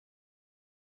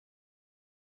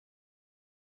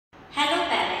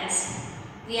parents,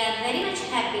 we are very much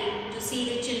happy to see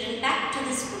the children back to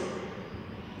the school.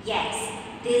 Yes,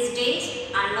 these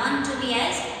days are known to be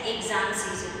as exam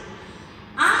season.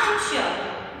 I am sure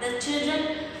the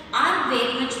children are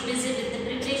very much busy with the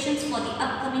preparations for the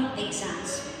upcoming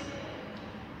exams.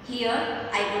 Here,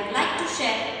 I would like to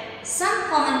share some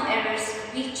common errors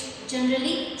which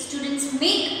generally students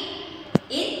make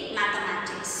in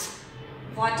mathematics.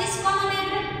 What is common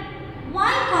error?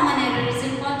 Why common error is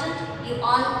important? You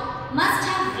all must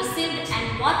have received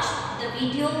and watched the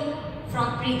video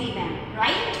from Preeti ma'am,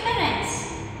 right parents?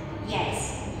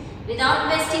 Yes. Without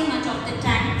wasting much of the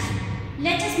time,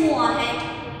 let us move ahead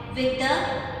with the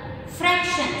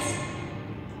fractions.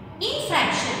 In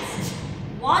fractions,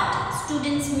 what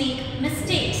students make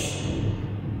mistakes?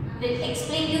 Will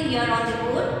explain you here on the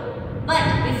board. But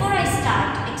before I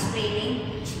start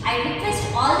explaining, I request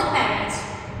all the parents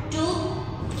to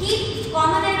keep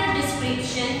common error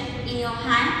description in your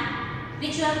hand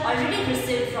which you have already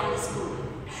received from the school.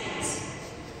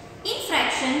 In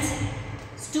fractions,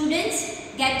 students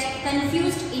get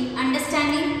confused in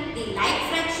understanding the like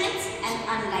fractions and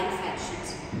unlike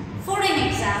fractions. For an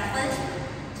example,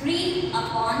 3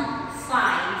 upon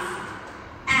 5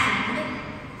 and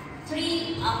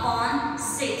 3 upon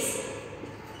 6.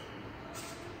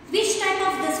 Which type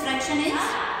of this fraction is?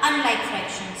 Unlike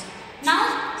fractions.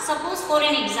 Now, suppose for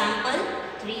an example,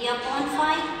 3 upon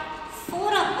 5,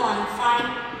 4 upon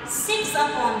 5, 6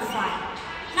 upon 5.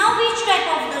 Now, which type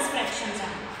of these fractions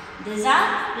are? These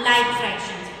are like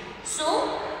fractions.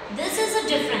 So, this is a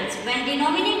difference. When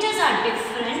denominators are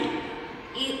different,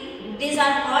 these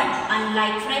are called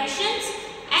unlike fractions,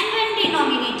 and when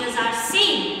denominators are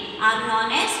same, are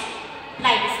known as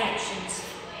like fractions.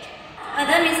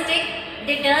 Other mistake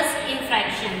they does in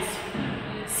fractions.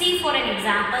 See for an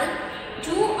example,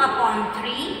 2 upon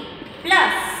 3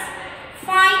 plus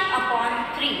 5 upon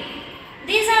 3.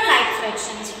 These are like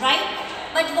fractions, right?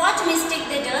 But what mistake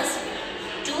they does?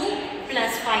 2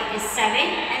 plus 5 is 7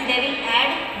 and they will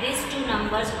add these two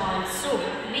numbers also,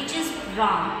 which is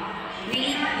wrong.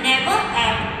 We never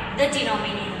add the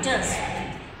denominators.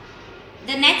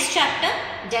 The next chapter,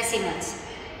 decimals.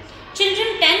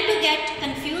 Children tend to get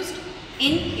confused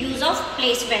in use of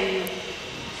place value.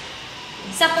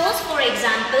 Suppose for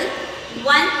example,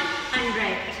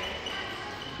 100.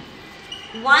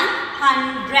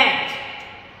 100.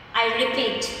 I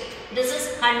repeat, this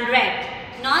is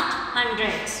 100, not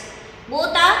hundreds.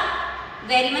 Both are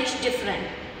very much different.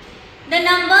 The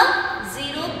number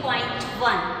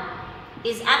 0.1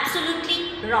 is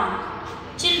absolutely wrong.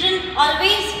 Children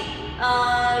always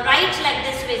write like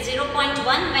this way, 0.1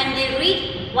 when they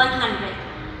read 100.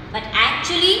 But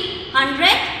actually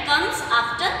 100 comes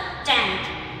after 10.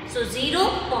 So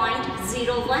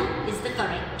 0.01 is the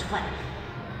correct one.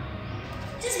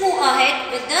 Just move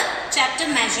ahead with the chapter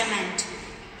measurement.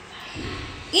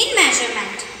 In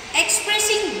measurement,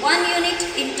 expressing one unit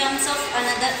in terms of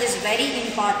another is very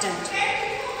important.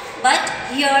 But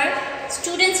here,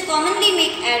 students commonly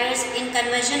make errors in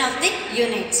conversion of the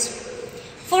units.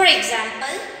 For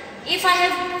example, if I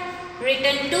have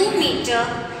written 2 meter,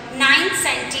 9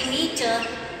 centimeter,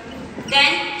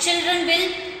 then children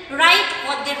will write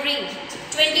what they read.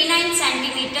 29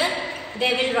 centimeter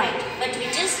they will write, but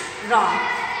which is wrong.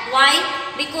 Why?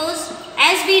 Because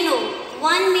as we know,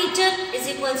 1 meter is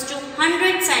equals to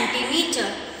 100 centimeter.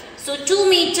 So 2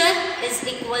 meter is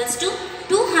equals to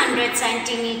 200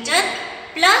 centimeter.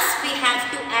 Plus we have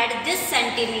to add this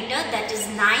centimeter, that is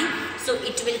 9. So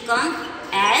it will come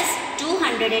as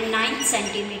 209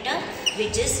 centimeter,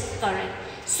 which is correct.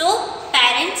 So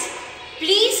parents,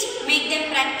 please make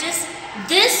them practice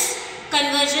this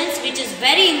conversions, which is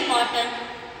very important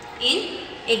in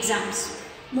exams.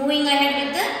 Moving ahead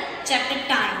with the chapter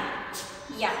time.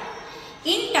 Yeah.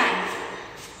 In time,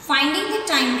 finding the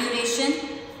time duration,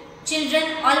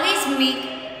 children always make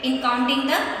in counting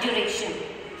the duration.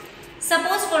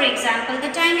 Suppose for example,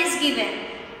 the time is given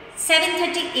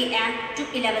 7:30 am to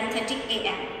 11:30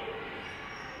 am.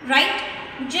 Right?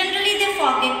 Generally they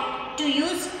forget to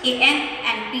use am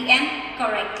and pm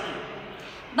correctly.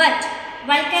 But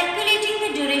while calculating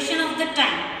the duration of the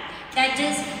time, that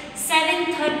is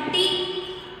 7:30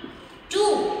 to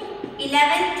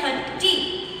 11:30,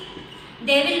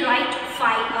 they will write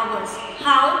 5 hours.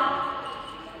 How?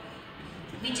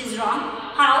 Which is wrong.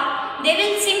 How? They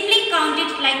will simply count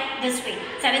it like this way.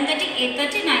 7:30,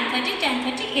 8:30, 9:30,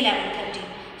 10:30, 11:30.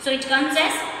 So it comes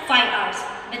as 5 hours.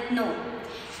 But no.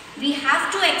 We have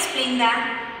to explain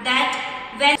that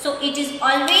when, so it is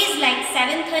always like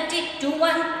 7:30 to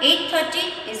 8:30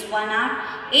 is 1 hour.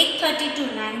 8:30 to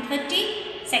 9:30,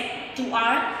 2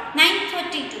 hours.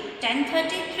 9:30 to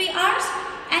 10:30, 3 hours.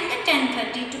 and the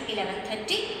 10:30 to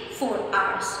 11:30 4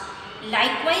 hours.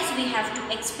 Likewise, we have to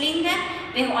explain them.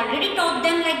 We have already taught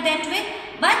them like that way,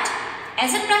 but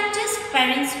as a practice,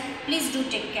 parents, please do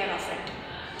take care of it.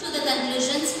 To the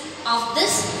conclusions of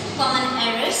this common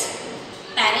errors,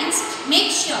 parents,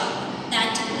 make sure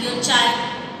that your child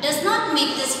does not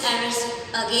make these errors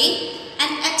again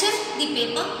and attempt the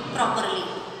paper properly.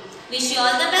 Wish you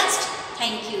all the best.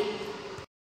 Thank you.